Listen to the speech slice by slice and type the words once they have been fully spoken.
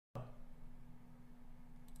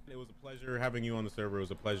It was a pleasure having you on the server. It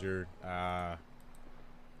was a pleasure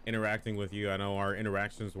interacting with you. I know our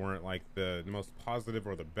interactions weren't like the most positive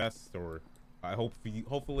or the best, or I hope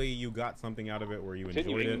hopefully you got something out of it where you enjoyed it.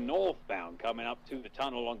 Continuing northbound, coming up to the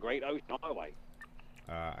tunnel on Great Ocean Highway.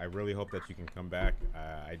 I really hope that you can come back.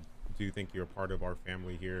 I do think you're a part of our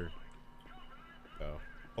family here. So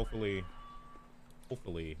hopefully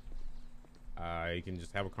you can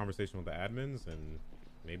just have a conversation with the admins and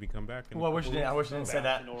maybe come back. Well, I wish you didn't say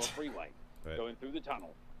that. But going through the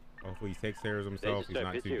tunnel. hopefully he takes care of himself. He's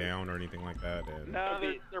not too down or anything like that. And No,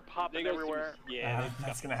 they're popping everywhere. Yeah,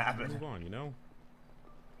 that's gonna happen. move on, you know.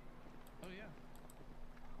 Oh yeah.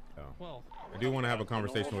 So Well, I do want to have a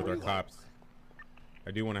conversation with our cops. I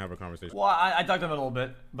do want to have a conversation. Well, I talked to him a little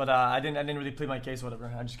bit, but I didn't really plead my case or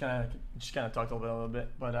whatever. I just kind of talked a little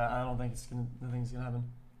bit, but I don't think nothing's gonna happen.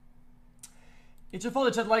 It's your fault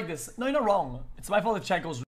the chat like this. No, you're not wrong. It's my fault the chat goes